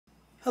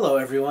Hello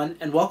everyone,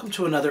 and welcome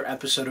to another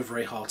episode of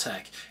Ray Hall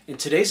Tech. In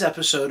today's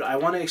episode, I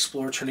want to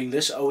explore turning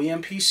this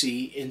OEM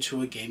PC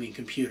into a gaming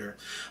computer.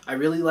 I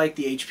really like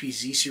the HP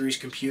Z series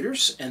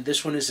computers, and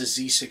this one is a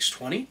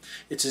Z620.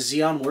 It's a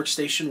Xeon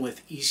workstation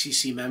with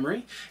ECC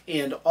memory,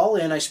 and all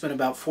in I spent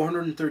about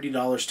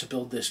 $430 to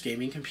build this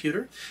gaming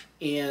computer.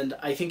 And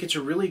I think it's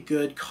a really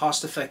good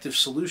cost-effective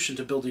solution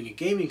to building a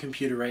gaming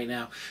computer right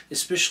now,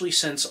 especially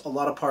since a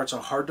lot of parts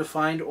are hard to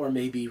find or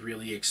maybe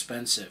really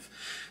expensive.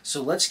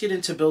 So let's get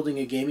into building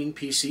a gaming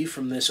PC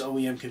from this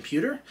OEM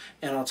computer,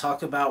 and I'll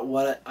talk about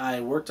what I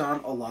worked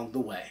on along the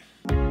way.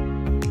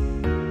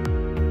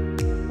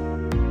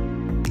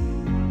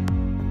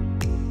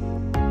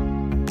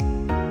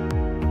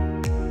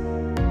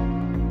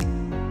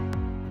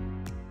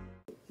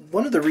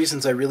 One of the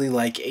reasons I really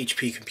like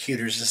HP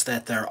computers is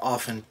that they're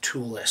often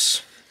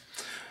toolless.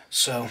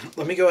 So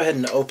let me go ahead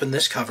and open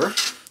this cover,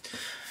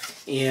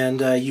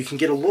 and you can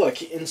get a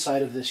look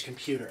inside of this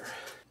computer.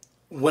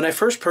 When I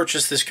first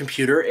purchased this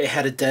computer, it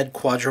had a dead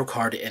Quadro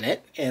card in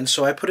it, and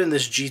so I put in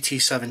this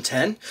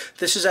GT710.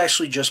 This is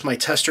actually just my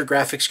tester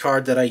graphics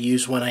card that I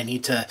use when I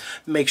need to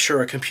make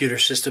sure a computer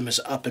system is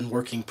up and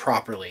working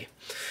properly.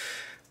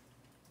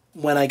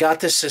 When I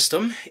got this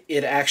system,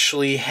 it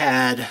actually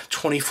had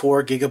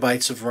 24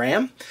 gigabytes of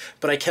RAM,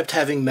 but I kept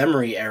having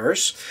memory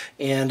errors.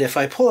 And if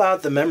I pull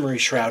out the memory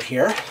shroud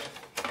here,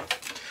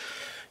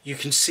 you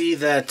can see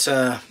that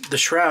the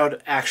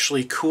shroud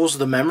actually cools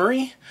the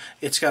memory.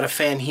 It's got a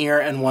fan here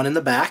and one in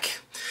the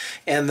back.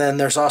 And then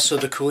there's also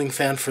the cooling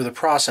fan for the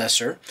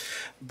processor.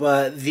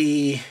 But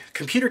the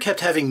computer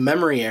kept having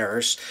memory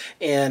errors,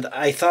 and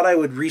I thought I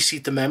would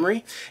reseat the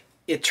memory.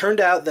 It turned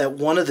out that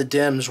one of the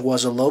DIMMs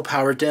was a low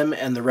power DIMM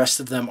and the rest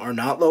of them are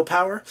not low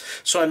power.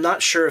 So I'm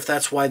not sure if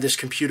that's why this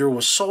computer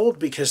was sold,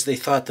 because they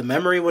thought the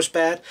memory was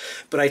bad.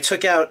 But I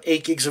took out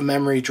 8 gigs of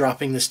memory,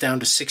 dropping this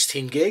down to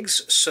 16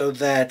 gigs so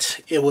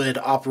that it would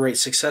operate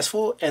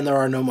successful and there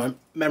are no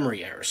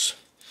memory errors.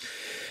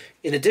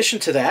 In addition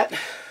to that,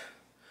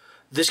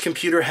 this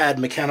computer had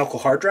mechanical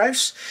hard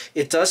drives.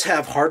 It does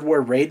have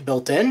hardware RAID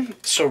built in.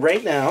 So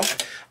right now,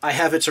 I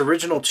have its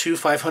original two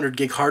 500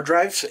 gig hard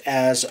drives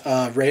as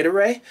a RAID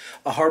array.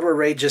 A hardware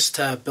RAID just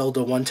to build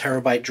a 1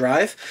 terabyte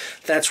drive.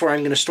 That's where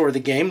I'm going to store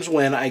the games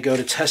when I go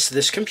to test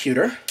this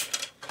computer.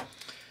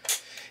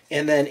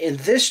 And then in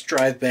this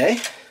drive bay,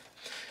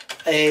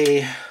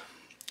 a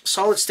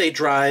solid state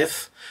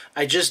drive.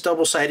 I just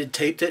double-sided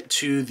taped it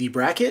to the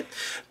bracket,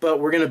 but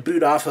we're going to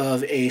boot off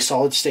of a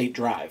solid state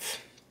drive.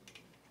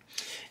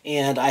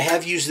 And I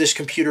have used this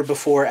computer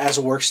before as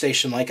a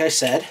workstation, like I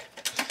said.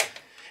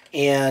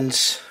 And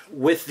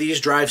with these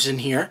drives in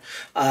here,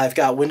 I've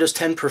got Windows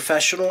 10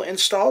 Professional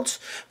installed.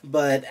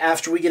 But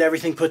after we get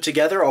everything put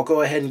together, I'll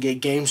go ahead and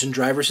get games and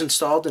drivers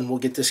installed, and we'll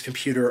get this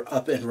computer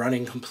up and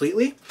running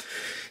completely.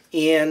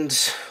 And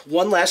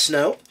one last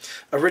note,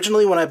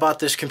 originally when I bought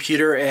this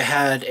computer, it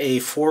had a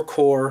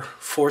 4-core,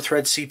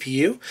 4-thread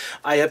CPU.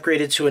 I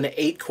upgraded to an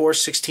 8-core,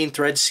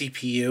 16-thread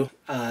CPU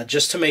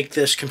just to make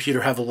this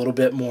computer have a little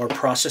bit more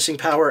processing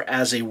power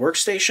as a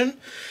workstation.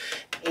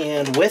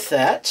 And with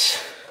that,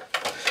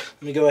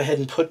 let me go ahead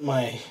and put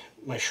my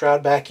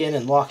shroud back in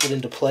and lock it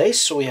into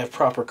place so we have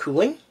proper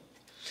cooling.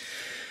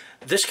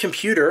 This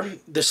computer,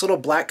 this little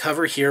black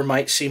cover here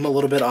might seem a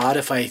little bit odd.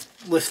 If I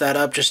lift that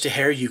up just a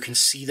hair, you can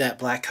see that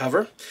black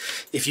cover.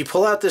 If you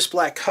pull out this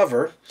black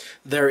cover,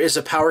 there is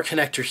a power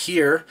connector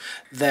here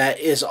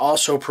that is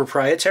also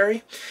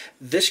proprietary.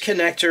 This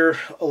connector,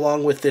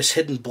 along with this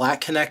hidden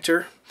black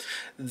connector,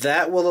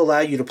 that will allow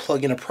you to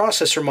plug in a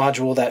processor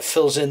module that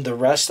fills in the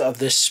rest of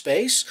this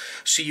space,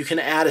 so you can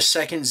add a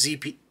second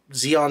Xeon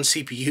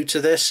CPU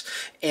to this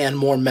and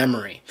more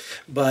memory.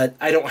 But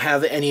I don't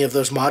have any of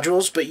those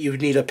modules, but you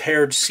need a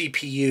paired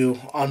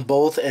CPU on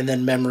both and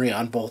then memory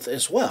on both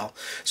as well.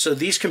 So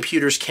these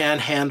computers can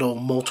handle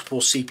multiple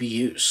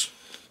CPUs.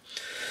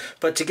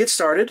 But to get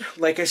started,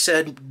 like I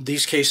said,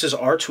 these cases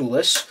are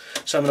toolless.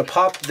 So I'm going to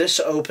pop this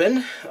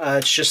open.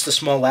 It's just a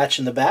small latch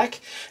in the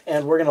back,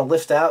 and we're going to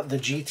lift out the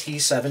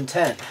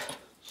GT710.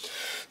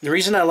 The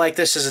reason I like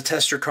this as a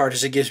tester card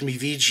is it gives me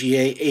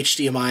VGA,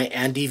 HDMI,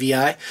 and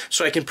DVI,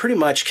 so I can pretty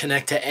much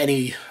connect to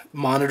any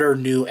monitor,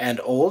 new and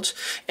old,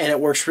 and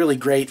it works really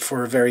great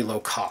for a very low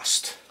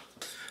cost.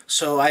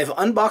 So I've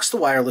unboxed the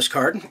wireless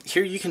card.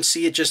 Here you can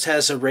see it just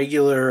has a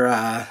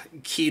regular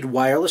keyed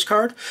wireless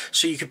card,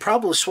 so you could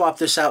probably swap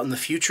this out in the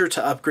future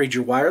to upgrade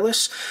your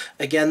wireless.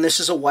 Again, this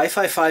is a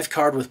Wi-Fi 5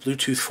 card with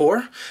Bluetooth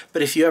 4,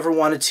 but if you ever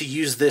wanted to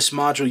use this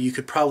module, you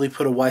could probably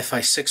put a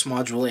Wi-Fi 6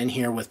 module in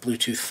here with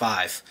Bluetooth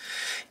 5.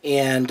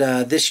 And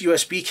this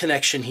USB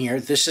connection here,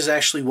 this is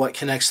actually what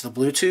connects the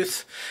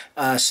Bluetooth,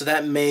 so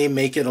that may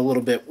make it a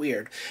little bit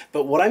weird.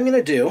 But what I'm going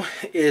to do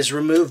is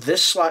remove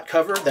this slot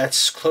cover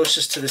that's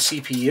closest to the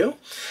CPU.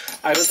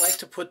 I would like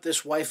to put this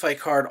Wi-Fi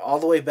card all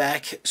the way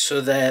back so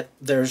that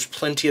there's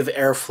plenty of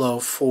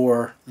airflow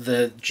for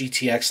the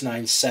GTX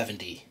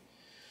 970.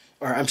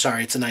 Or, I'm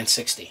sorry, it's a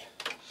 960.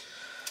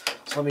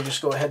 So let me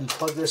just go ahead and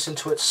plug this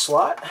into its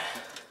slot.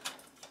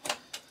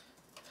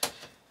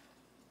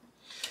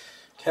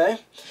 Okay,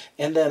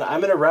 And then I'm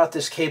going to route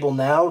this cable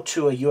now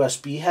to a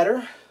USB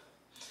header.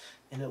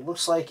 And it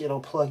looks like it'll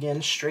plug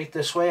in straight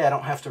this way. I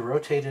don't have to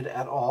rotate it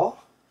at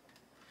all.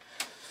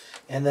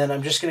 And then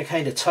I'm just going to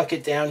kind of tuck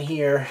it down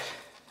here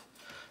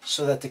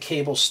so that the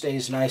cable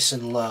stays nice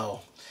and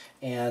low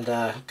and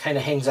kind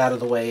of hangs out of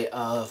the way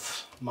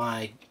of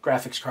my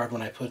graphics card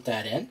when I put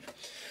that in.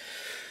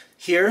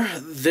 Here,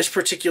 this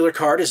particular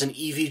card is an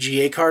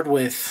EVGA card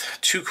with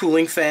 2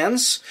 cooling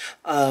fans.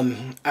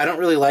 I don't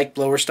really like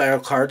blower style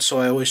cards, so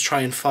I always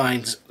try and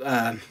find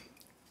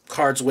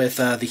cards with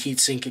the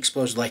heatsink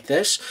exposed like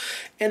this.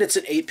 And it's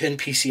an 8-pin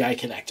PCI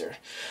connector.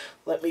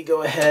 Let me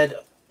go ahead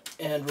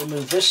and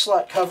remove this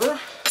slot cover.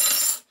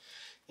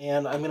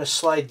 And I'm going to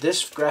slide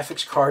this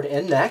graphics card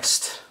in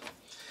next.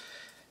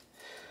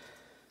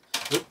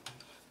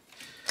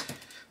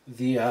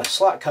 The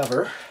slot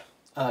cover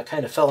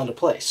kind of fell into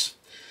place.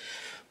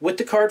 With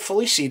the card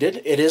fully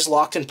seated, it is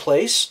locked in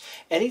place.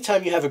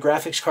 Anytime you have a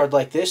graphics card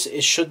like this,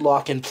 it should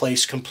lock in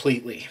place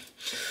completely.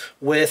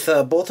 With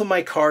both of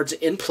my cards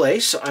in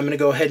place, I'm going to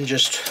go ahead and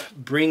just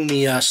bring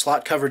the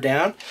slot cover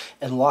down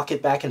and lock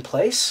it back in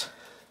place.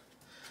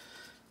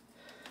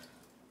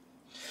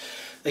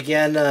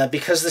 Again,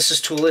 because this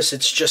is toolless,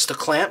 it's just a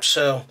clamp,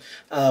 so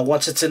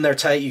once it's in there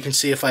tight, you can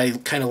see if I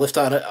kind of lift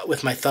on it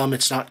with my thumb,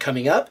 it's not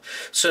coming up.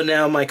 So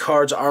now my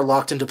cards are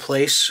locked into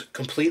place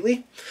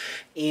completely.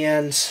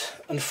 And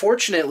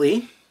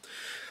unfortunately,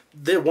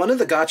 one of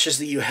the gotchas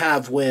that you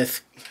have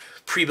with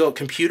pre-built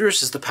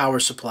computers is the power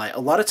supply. A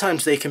lot of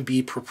times they can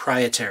be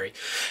proprietary.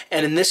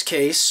 And in this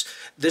case,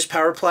 this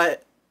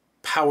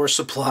power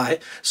supply,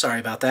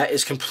 sorry about that,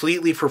 is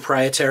completely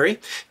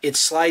proprietary. It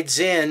slides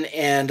in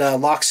and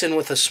locks in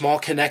with a small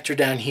connector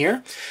down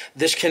here.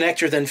 This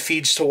connector then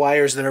feeds to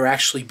wires that are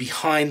actually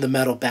behind the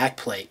metal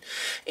backplate.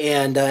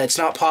 And it's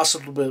not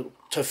possible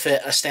to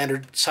fit a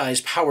standard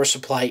size power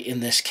supply in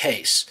this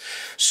case.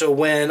 So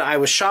when I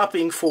was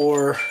shopping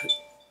for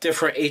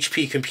different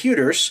HP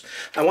computers,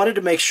 I wanted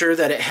to make sure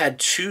that it had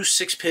 2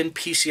 6-pin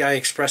PCI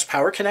Express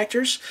power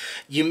connectors.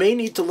 You may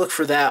need to look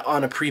for that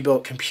on a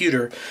pre-built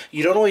computer.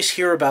 You don't always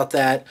hear about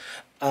that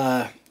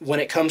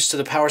when it comes to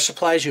the power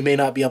supplies. You may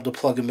not be able to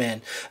plug them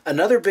in.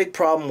 Another big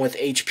problem with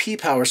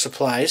HP power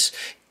supplies,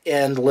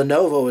 and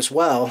Lenovo as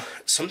well,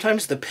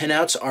 sometimes the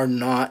pinouts are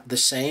not the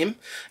same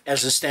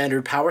as a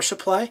standard power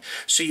supply,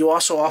 so you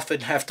also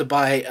often have to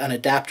buy an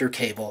adapter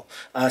cable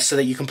so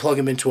that you can plug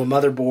them into a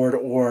motherboard,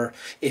 or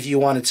if you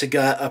wanted to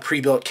get a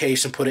pre-built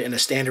case and put it in a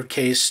standard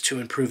case to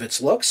improve its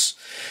looks.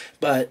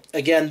 But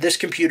again, this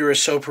computer is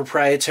so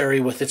proprietary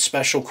with its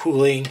special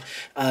cooling,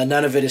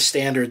 none of it is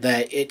standard,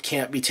 that it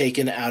can't be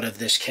taken out of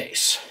this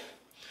case.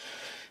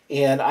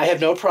 And I have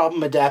no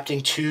problem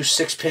adapting 2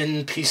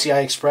 6-pin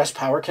PCI Express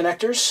power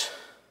connectors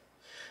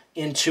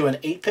into an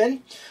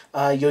 8-pin.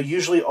 You'll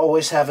usually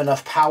always have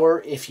enough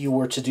power if you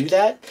were to do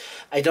that.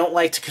 I don't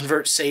like to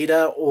convert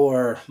SATA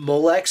or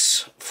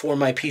Molex for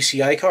my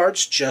PCI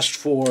cards, just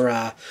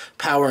for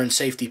power and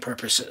safety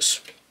purposes.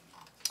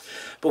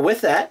 But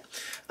with that,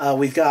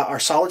 we've got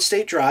our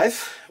solid-state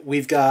drive.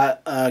 We've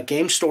got a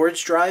game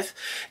storage drive.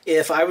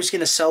 If I was going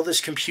to sell this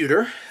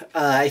computer,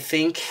 I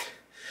think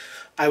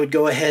I would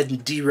go ahead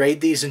and de-raid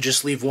these and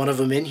just leave one of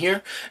them in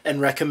here, and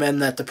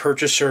recommend that the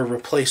purchaser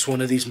replace one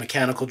of these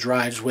mechanical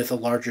drives with a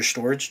larger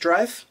storage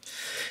drive.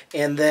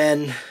 And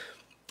then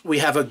we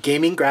have a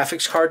gaming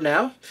graphics card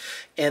now,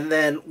 and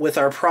then with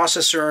our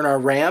processor and our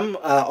RAM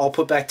all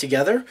put back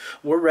together,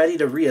 we're ready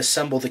to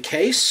reassemble the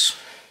case.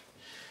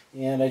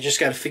 And I just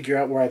got to figure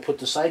out where I put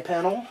the side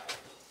panel.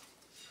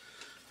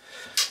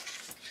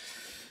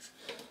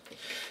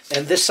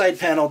 And this side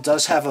panel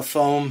does have a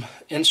foam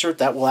insert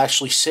that will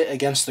actually sit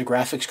against the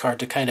graphics card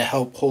to kind of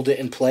help hold it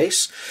in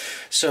place.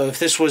 So if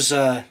this was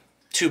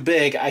too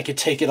big, I could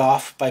take it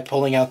off by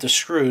pulling out the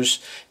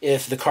screws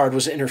if the card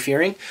was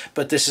interfering.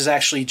 But this is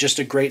actually just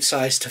a great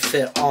size to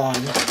fit on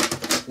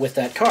with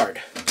that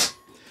card.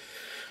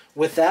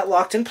 With that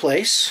locked in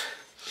place,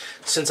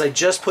 since I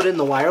just put in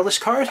the wireless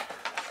card,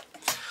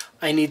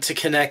 I need to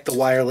connect the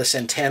wireless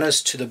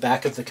antennas to the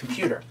back of the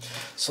computer.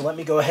 So let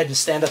me go ahead and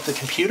stand up the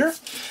computer,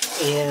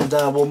 and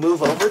we'll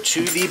move over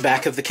to the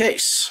back of the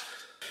case.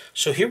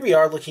 So here we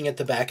are looking at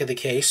the back of the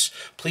case.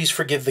 Please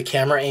forgive the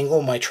camera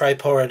angle. My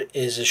tripod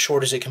is as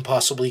short as it can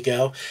possibly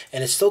go,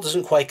 and it still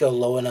doesn't quite go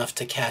low enough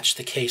to catch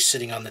the case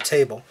sitting on the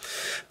table.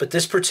 But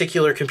this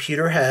particular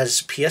computer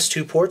has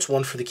PS2 ports,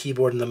 one for the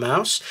keyboard and the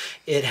mouse.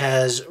 It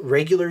has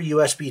regular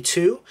USB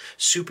 2,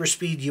 super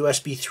speed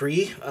USB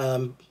 3.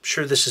 I'm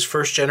sure this is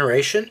first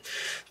generation.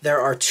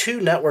 There are 2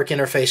 network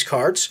interface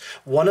cards.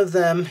 One of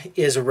them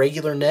is a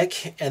regular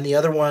NIC, and the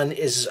other one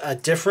is a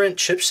different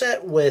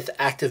chipset with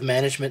active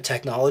management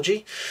technology.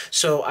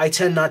 So I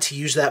tend not to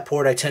use that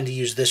port. I tend to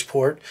use this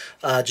port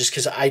just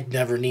because I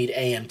never need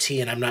AMT,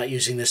 and I'm not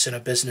using this in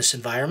a business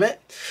environment.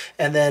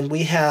 And then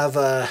we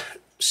have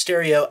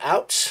stereo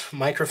out,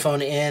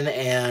 microphone in,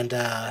 and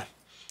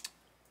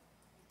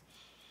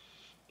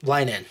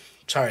line in.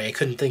 Sorry, I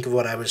couldn't think of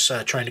what I was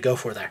trying to go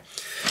for there.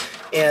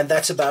 And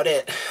that's about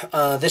it.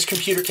 This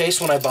computer case,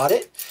 when I bought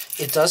it,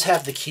 it does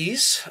have the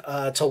keys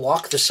to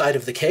lock the side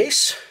of the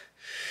case.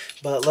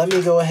 But let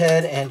me go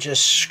ahead and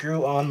just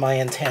screw on my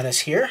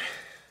antennas here.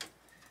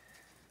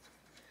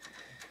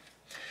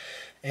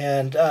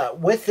 And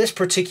with this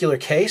particular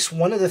case,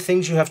 one of the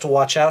things you have to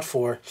watch out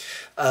for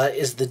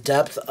is the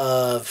depth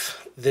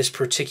of this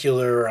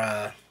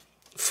particular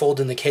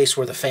fold in the case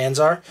where the fans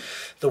are.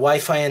 The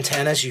Wi-Fi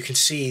antennas, you can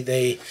see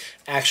they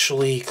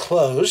actually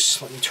close.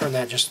 Let me turn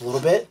that just a little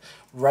bit.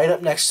 Right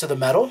up next to the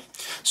metal.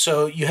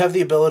 So you have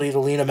the ability to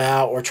lean them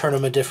out or turn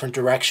them a different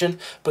direction,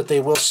 but they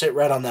will sit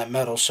right on that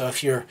metal. So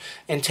if your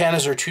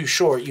antennas are too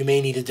short, you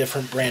may need a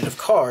different brand of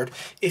card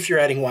if you're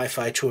adding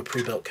Wi-Fi to a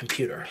pre-built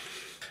computer.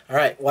 All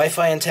right,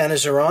 Wi-Fi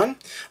antennas are on.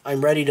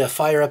 I'm ready to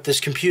fire up this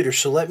computer.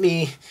 So let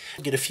me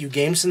get a few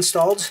games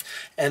installed,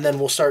 and then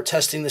we'll start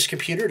testing this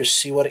computer to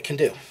see what it can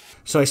do.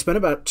 So I spent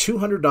about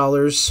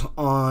 $200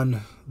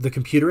 on the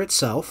computer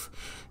itself,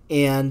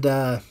 and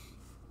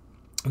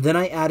then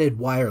I added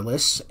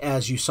wireless,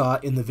 as you saw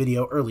in the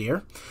video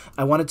earlier.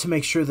 I wanted to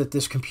make sure that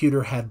this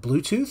computer had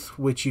Bluetooth,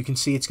 which you can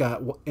see it's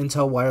got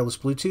Intel wireless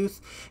Bluetooth,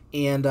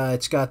 and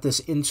it's got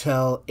this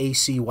Intel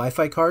AC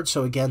Wi-Fi card.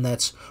 So again,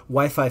 that's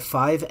Wi-Fi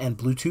 5 and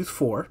Bluetooth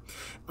 4.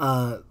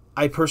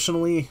 I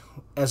personally,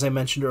 as I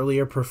mentioned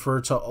earlier,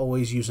 prefer to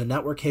always use a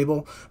network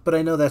cable, but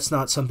I know that's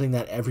not something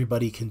that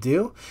everybody can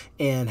do.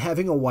 And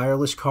having a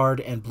wireless card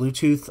and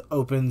Bluetooth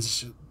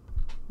opens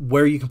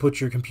where you can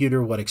put your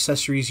computer, what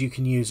accessories you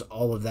can use,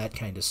 all of that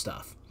kind of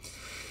stuff.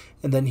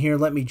 And then here,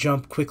 let me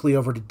jump quickly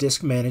over to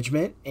disk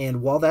management.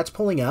 And while that's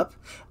pulling up,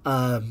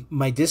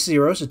 my disk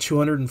 0 is a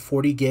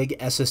 240 gig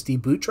SSD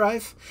boot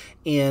drive.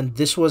 And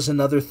this was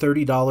another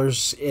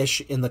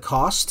 $30-ish in the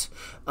cost.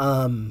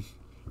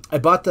 I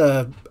bought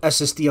the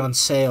SSD on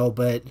sale,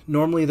 but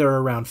normally they're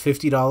around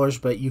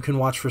 $50, but you can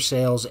watch for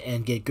sales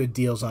and get good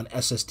deals on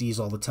SSDs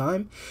all the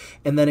time.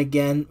 And then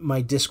again,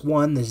 my disk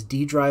 1, this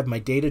D drive, my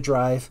data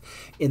drive,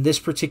 in this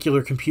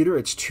particular computer,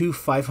 it's two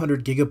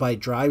 500 gigabyte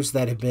drives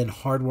that have been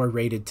hardware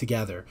rated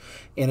together.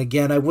 And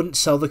again, I wouldn't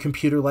sell the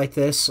computer like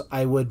this.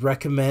 I would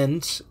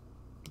recommend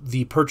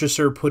the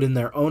purchaser put in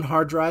their own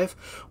hard drive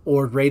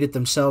or rate it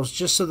themselves,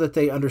 just so that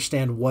they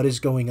understand what is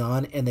going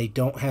on and they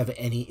don't have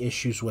any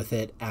issues with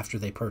it after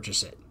they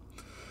purchase it.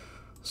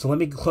 So let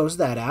me close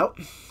that out.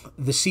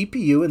 The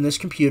CPU in this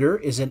computer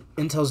is an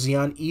Intel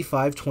Xeon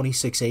E5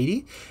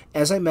 2680.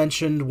 As I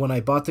mentioned, when I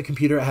bought the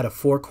computer, it had a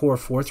 4-core,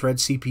 4-thread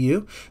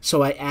CPU,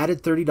 so I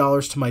added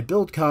 $30 to my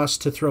build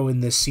cost to throw in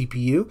this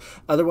CPU.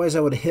 Otherwise,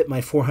 I would have hit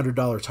my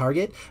 $400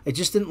 target. I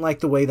just didn't like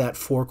the way that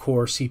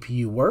 4-core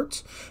CPU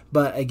worked.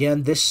 But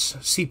again, this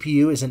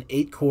CPU is an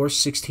 8-core,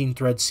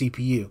 16-thread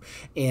CPU,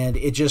 and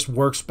it just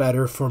works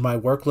better for my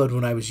workload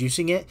when I was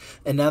using it.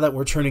 And now that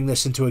we're turning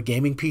this into a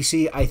gaming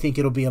PC, I think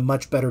it'll be a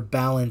much better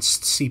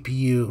balanced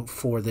CPU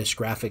for this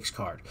graphics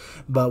card.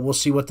 But we'll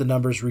see what the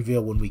numbers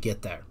reveal when we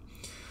get there.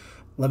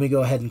 Let me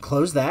go ahead and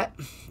close that.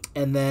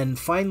 And then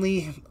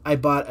finally, I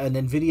bought an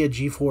NVIDIA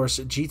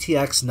GeForce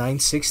GTX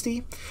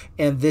 960,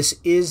 and this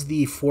is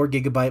the 4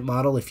 gigabyte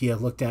model if you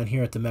look down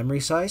here at the memory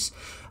size.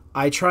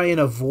 I try and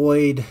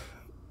avoid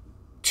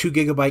 2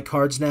 gigabyte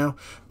cards now.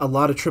 A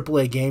lot of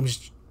AAA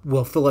games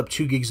will fill up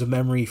 2 gigs of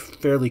memory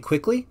fairly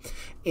quickly,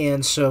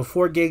 and so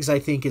 4 gigs I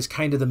think is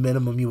kind of the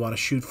minimum you want to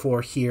shoot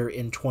for here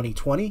in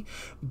 2020.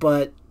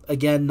 But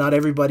again, not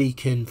everybody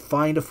can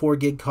find a 4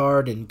 gig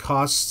card, and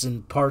costs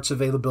and parts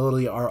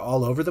availability are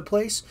all over the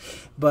place.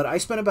 But I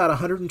spent about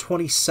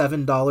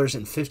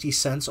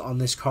 $127.50 on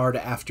this card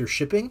after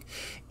shipping,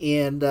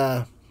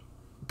 and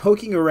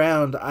poking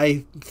around,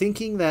 I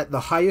thinking that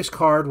the highest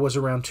card was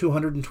around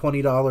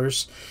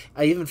 $220.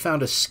 I even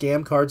found a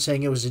scam card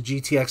saying it was a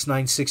GTX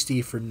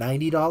 960 for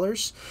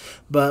 $90.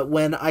 But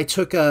when I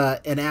took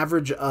an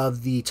average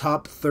of the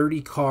top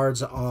 30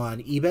 cards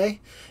on eBay,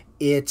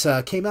 it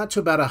came out to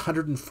about a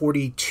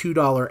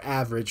 $142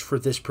 average for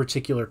this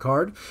particular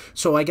card.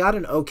 So I got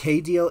an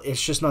okay deal.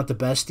 It's just not the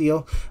best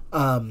deal.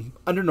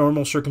 Under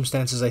normal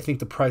circumstances, I think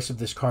the price of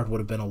this card would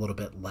have been a little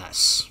bit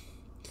less.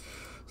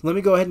 Let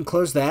me go ahead and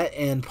close that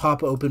and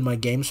pop open my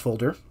games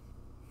folder.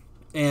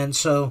 And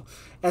so,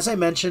 as I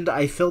mentioned,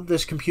 I filled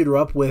this computer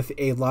up with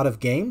a lot of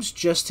games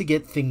just to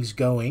get things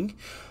going.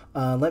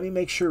 Let me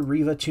make sure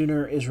Riva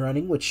Tuner is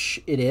running,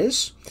 which it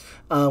is.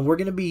 We're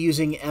going to be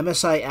using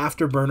MSI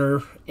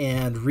Afterburner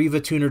and Riva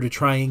Tuner to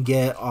try and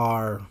get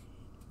our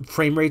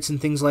frame rates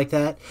and things like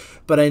that,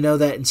 but I know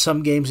that in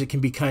some games it can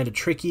be kind of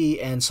tricky,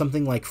 and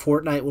something like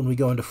Fortnite, when we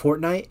go into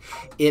Fortnite,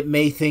 it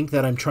may think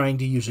that I'm trying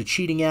to use a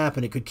cheating app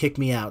and it could kick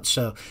me out.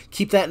 So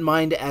keep that in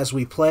mind as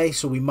we play,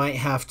 so we might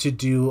have to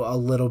do a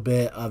little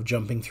bit of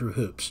jumping through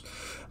hoops.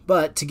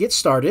 But to get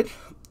started,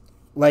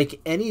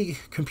 like any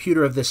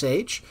computer of this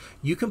age,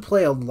 you can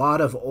play a lot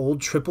of old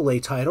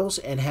AAA titles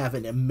and have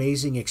an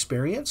amazing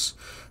experience.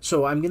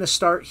 So I'm going to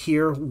start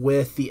here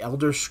with the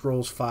Elder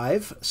Scrolls V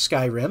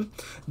Skyrim.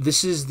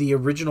 This is the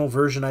original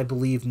version, I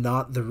believe,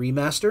 not the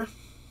remaster.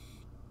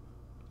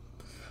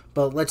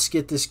 But let's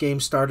get this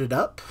game started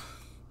up.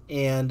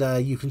 And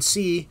you can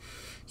see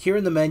here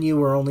in the menu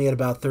we're only at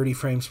about 30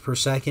 frames per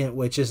second,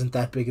 which isn't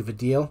that big of a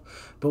deal.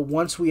 But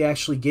once we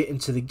actually get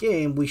into the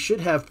game, we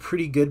should have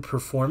pretty good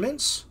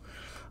performance.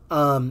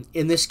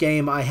 In this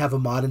game, I have a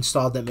mod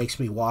installed that makes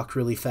me walk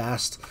really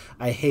fast.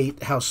 I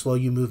hate how slow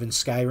you move in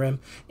Skyrim,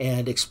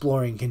 and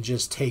exploring can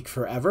just take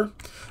forever.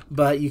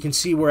 But you can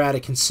see we're at a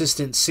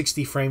consistent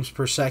 60 frames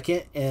per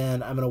second,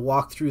 and I'm going to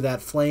walk through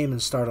that flame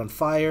and start on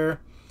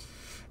fire.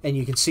 And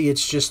you can see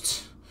it's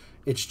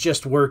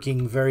just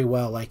working very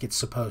well like it's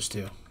supposed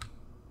to.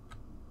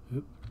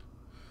 Oop.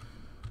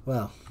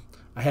 Well,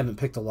 I haven't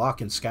picked a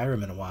lock in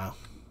Skyrim in a while.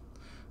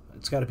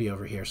 It's got to be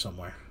over here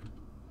somewhere.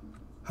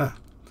 Huh.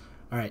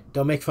 Alright,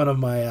 don't make fun of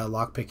my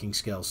lockpicking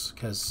skills,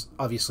 because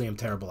obviously I'm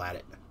terrible at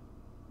it.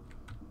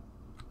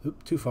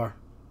 Oop, too far.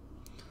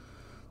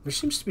 There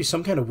seems to be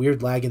some kind of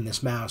weird lag in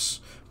this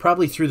mouse,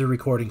 probably through the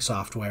recording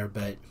software,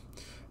 but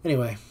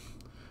anyway,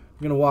 I'm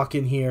going to walk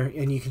in here,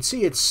 and you can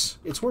see it's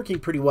working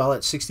pretty well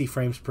at 60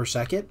 frames per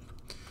second.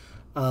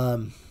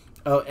 Oh,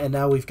 and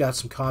now we've got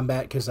some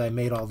combat because I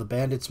made all the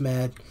bandits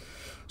mad.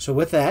 So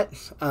with that,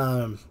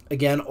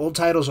 again, old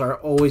titles are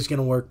always going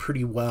to work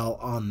pretty well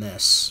on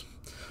this.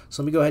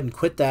 So let me go ahead and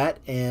quit that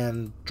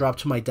and drop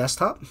to my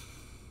desktop.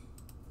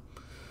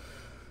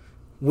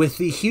 With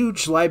the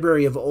huge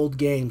library of old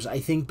games, I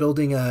think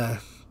building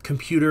a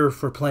computer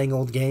for playing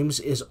old games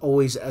is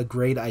always a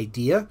great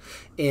idea.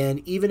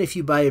 And even if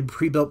you buy a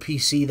pre-built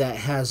PC that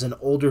has an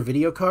older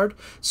video card,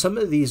 some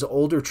of these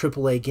older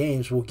AAA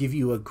games will give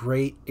you a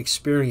great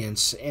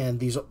experience,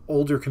 and these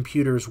older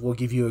computers will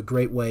give you a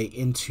great way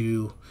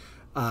into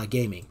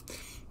gaming.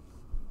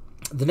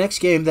 The next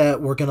game that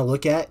we're going to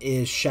look at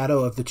is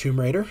Shadow of the Tomb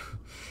Raider.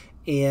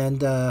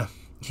 And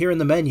here in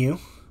the menu,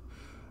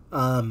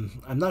 I'm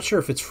not sure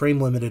if it's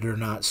frame limited or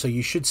not, so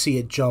you should see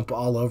it jump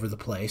all over the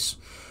place.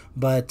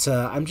 But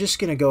I'm just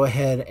going to go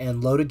ahead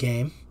and load a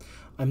game.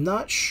 I'm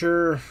not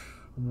sure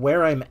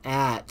where I'm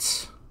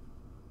at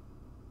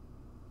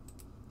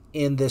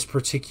in this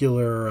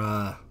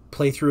particular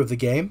playthrough of the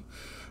game.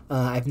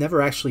 I've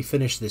never actually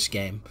finished this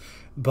game,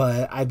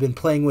 but I've been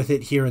playing with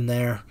it here and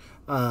there.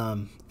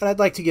 And I'd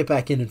like to get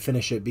back in and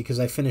finish it because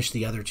I finished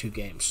the other two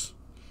games.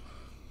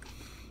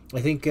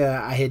 I think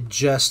I had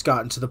just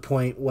gotten to the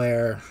point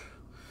where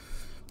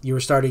you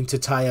were starting to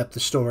tie up the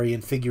story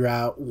and figure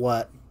out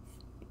what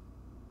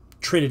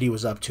Trinity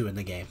was up to in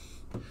the game.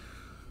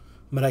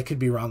 But I could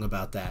be wrong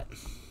about that.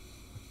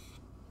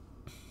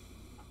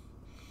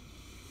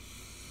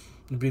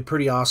 It'd be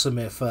pretty awesome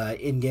if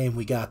in-game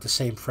we got the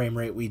same frame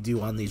rate we do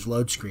on these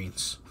load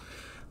screens.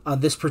 On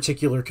this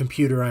particular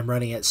computer, I'm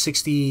running at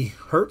 60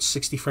 hertz,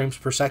 60 frames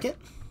per second.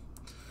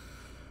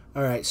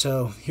 Alright,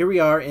 so here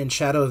we are in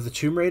Shadow of the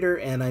Tomb Raider,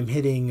 and I'm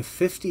hitting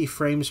 50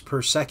 frames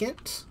per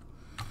second.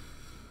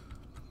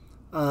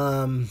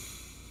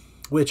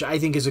 Which I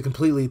think is a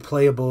completely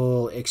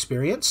playable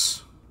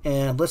experience.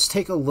 And let's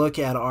take a look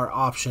at our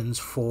options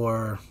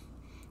for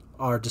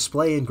our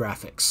display and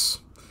graphics.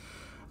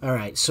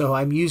 Alright, so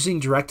I'm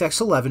using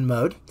DirectX 11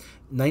 mode.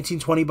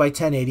 1920 by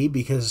 1080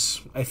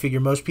 because I figure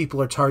most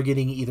people are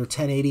targeting either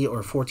 1080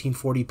 or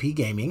 1440p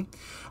gaming.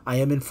 I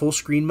am in full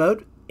screen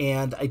mode,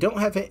 and I don't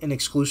have an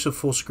exclusive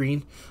full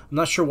screen. I'm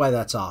not sure why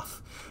that's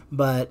off,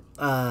 but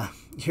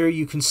here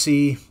you can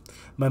see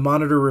my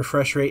monitor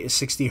refresh rate is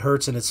 60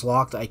 hertz and it's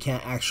locked. I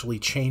can't actually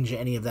change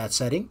any of that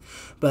setting,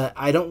 but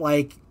I don't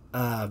like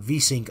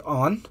VSync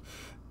on,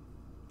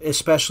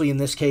 especially in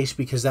this case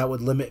because that would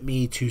limit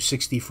me to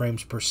 60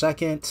 frames per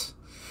second.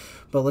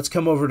 But let's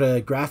come over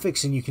to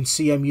graphics, and you can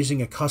see I'm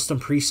using a custom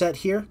preset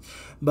here,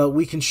 but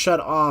we can shut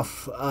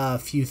off a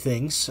few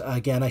things.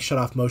 Again, I shut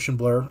off motion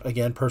blur,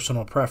 again,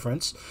 personal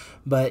preference.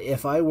 But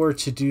if I were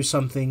to do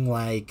something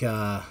like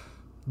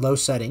low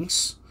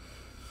settings,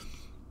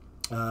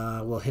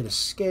 we'll hit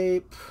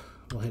escape,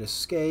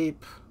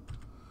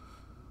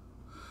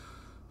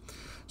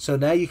 So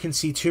now you can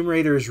see Tomb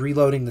Raider is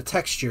reloading the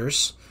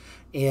textures,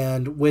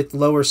 and with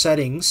lower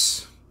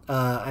settings,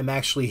 I'm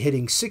actually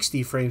hitting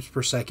 60 frames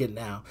per second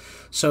now.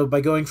 So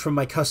by going from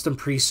my custom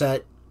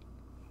preset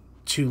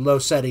to low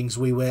settings,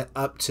 we went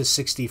up to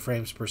 60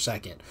 frames per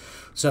second.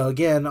 So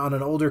again, on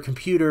an older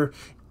computer,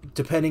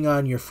 depending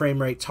on your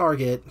frame rate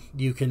target,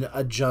 you can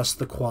adjust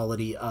the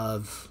quality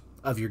of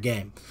your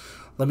game.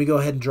 Let me go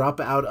ahead and drop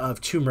out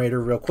of Tomb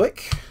Raider real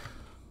quick.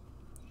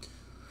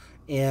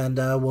 And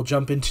we'll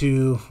jump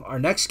into our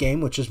next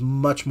game, which is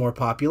much more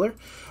popular.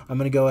 I'm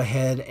going to go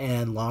ahead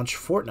and launch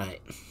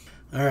Fortnite.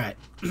 Alright,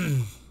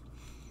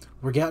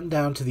 we're getting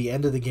down to the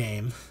end of the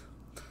game.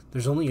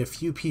 There's only a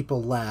few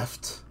people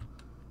left.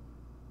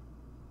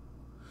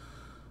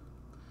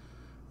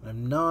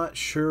 I'm not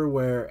sure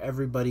where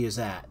everybody is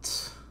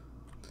at.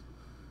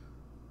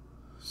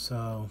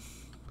 So,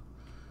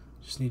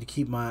 just need to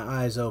keep my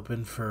eyes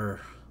open for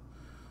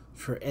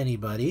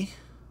anybody.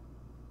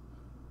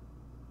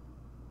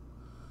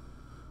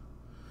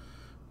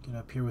 Get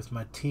up here with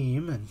my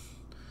team and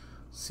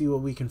see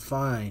what we can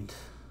find.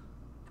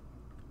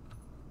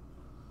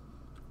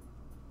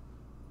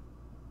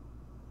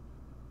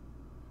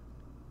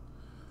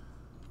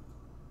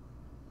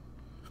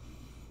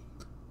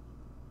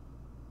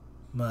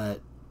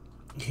 But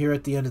here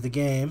at the end of the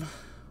game,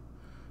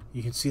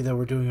 you can see that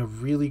we're doing a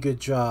really good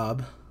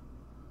job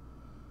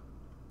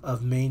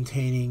of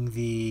maintaining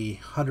the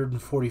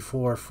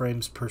 144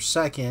 frames per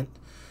second,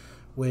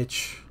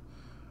 which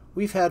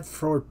we've had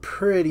for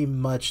pretty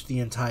much the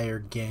entire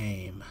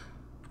game.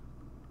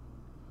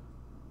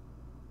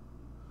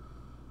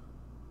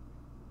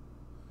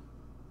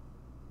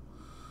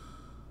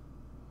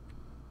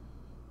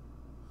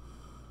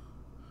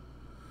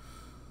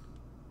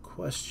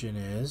 Question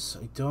is,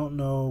 I don't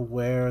know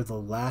where the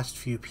last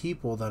few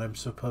people that I'm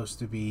supposed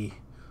to be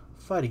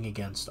fighting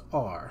against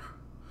are.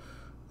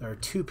 There are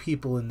 2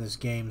 people in this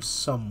game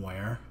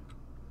somewhere.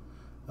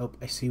 Oh,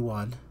 I see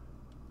one.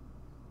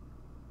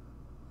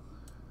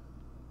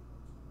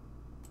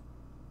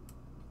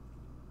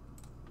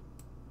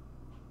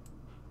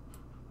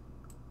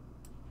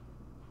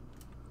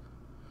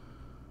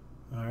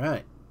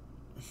 Alright.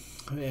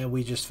 And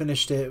we just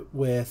finished it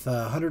with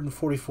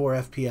 144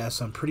 FPS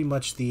on pretty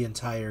much the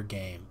entire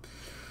game.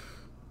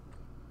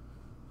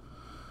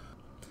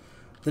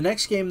 The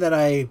next game that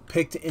I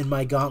picked in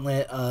my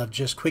gauntlet of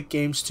just quick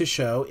games to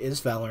show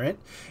is Valorant.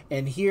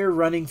 And here,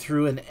 running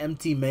through an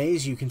empty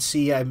maze, you can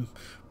see I'm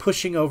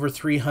pushing over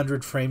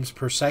 300 frames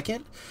per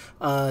second.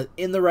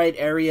 In the right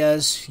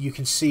areas, you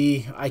can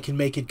see I can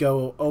make it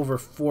go over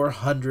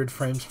 400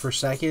 frames per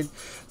second,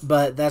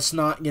 but that's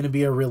not going to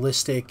be a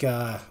realistic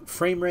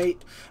frame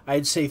rate.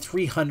 I'd say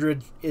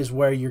 300 is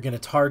where you're going to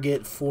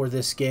target for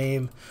this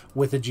game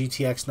with a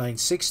GTX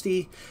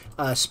 960,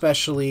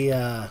 especially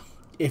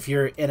if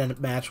you're in a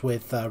match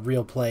with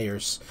real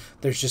players.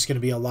 There's just going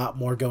to be a lot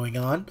more going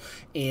on,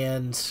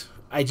 and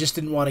I just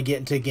didn't want to get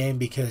into a game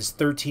because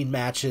 13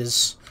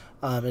 matches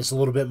is a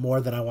little bit more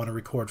than I want to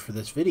record for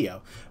this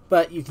video.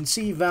 But you can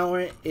see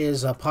Valorant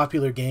is a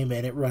popular game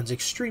and it runs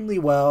extremely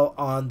well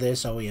on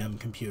this OEM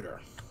computer.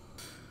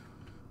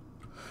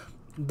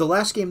 The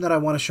last game that I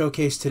want to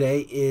showcase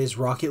today is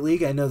Rocket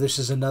League. I know this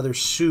is another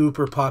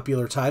super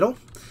popular title,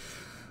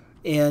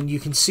 and you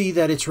can see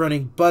that it's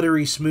running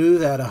buttery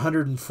smooth at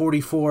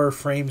 144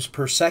 frames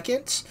per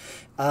second.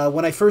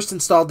 When I first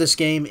installed this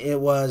game, it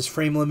was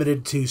frame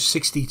limited to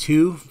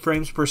 62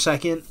 frames per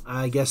second.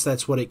 I guess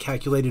that's what it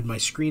calculated my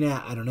screen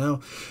at. I don't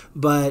know.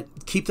 But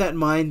keep that in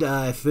mind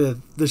if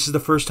this is the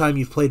first time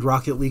you've played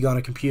Rocket League on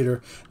a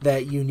computer,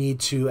 that you need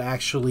to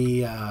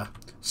actually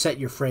set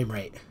your frame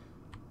rate.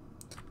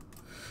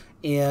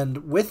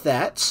 And with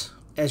that,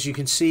 as you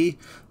can see,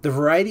 the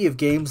variety of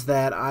games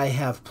that I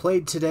have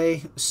played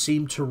today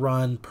seem to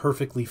run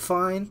perfectly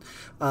fine.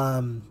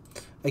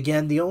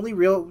 Again, the only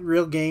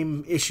real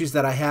game issues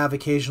that I have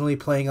occasionally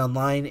playing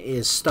online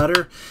is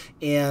stutter,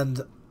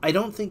 and I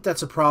don't think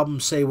that's a problem,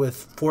 say,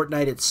 with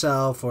Fortnite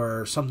itself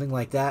or something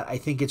like that. I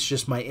think it's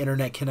just my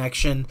internet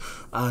connection,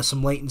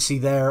 some latency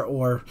there,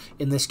 or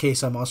in this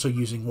case, I'm also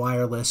using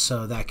wireless,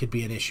 so that could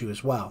be an issue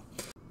as well.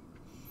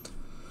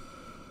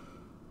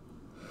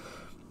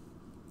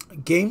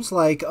 Games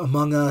like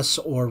Among Us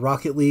or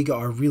Rocket League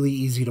are really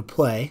easy to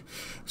play,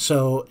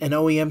 so an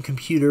OEM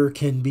computer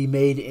can be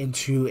made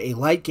into a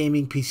light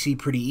gaming PC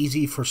pretty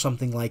easy for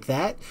something like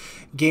that.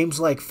 Games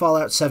like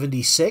Fallout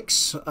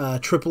 76, a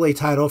AAA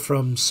title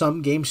from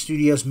some game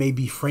studios, may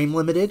be frame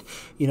limited.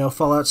 You know,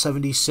 Fallout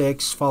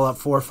 76, Fallout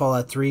 4,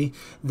 Fallout 3,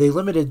 they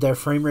limited their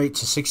frame rate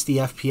to 60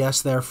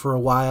 FPS there for a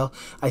while.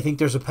 I think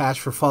there's a patch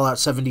for Fallout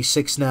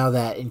 76 now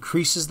that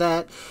increases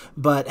that,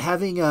 but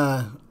having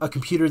a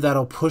computer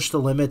that'll push the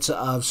limits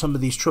of some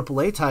of these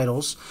AAA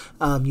titles,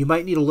 you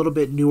might need a little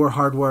bit newer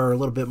hardware or a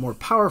little bit more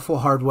powerful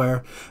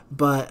hardware,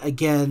 but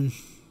again,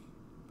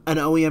 an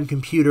OEM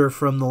computer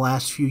from the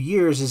last few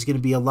years is going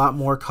to be a lot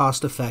more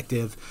cost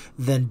effective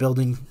than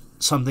building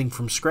something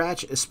from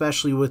scratch,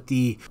 especially with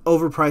the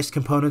overpriced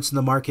components in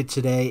the market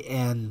today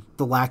and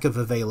the lack of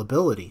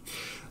availability.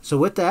 So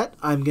with that,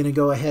 I'm going to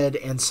go ahead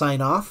and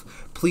sign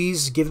off.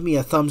 Please give me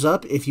a thumbs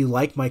up if you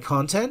like my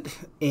content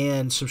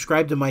and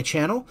subscribe to my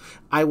channel.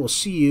 I will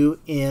see you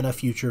in a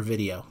future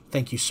video.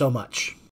 Thank you so much.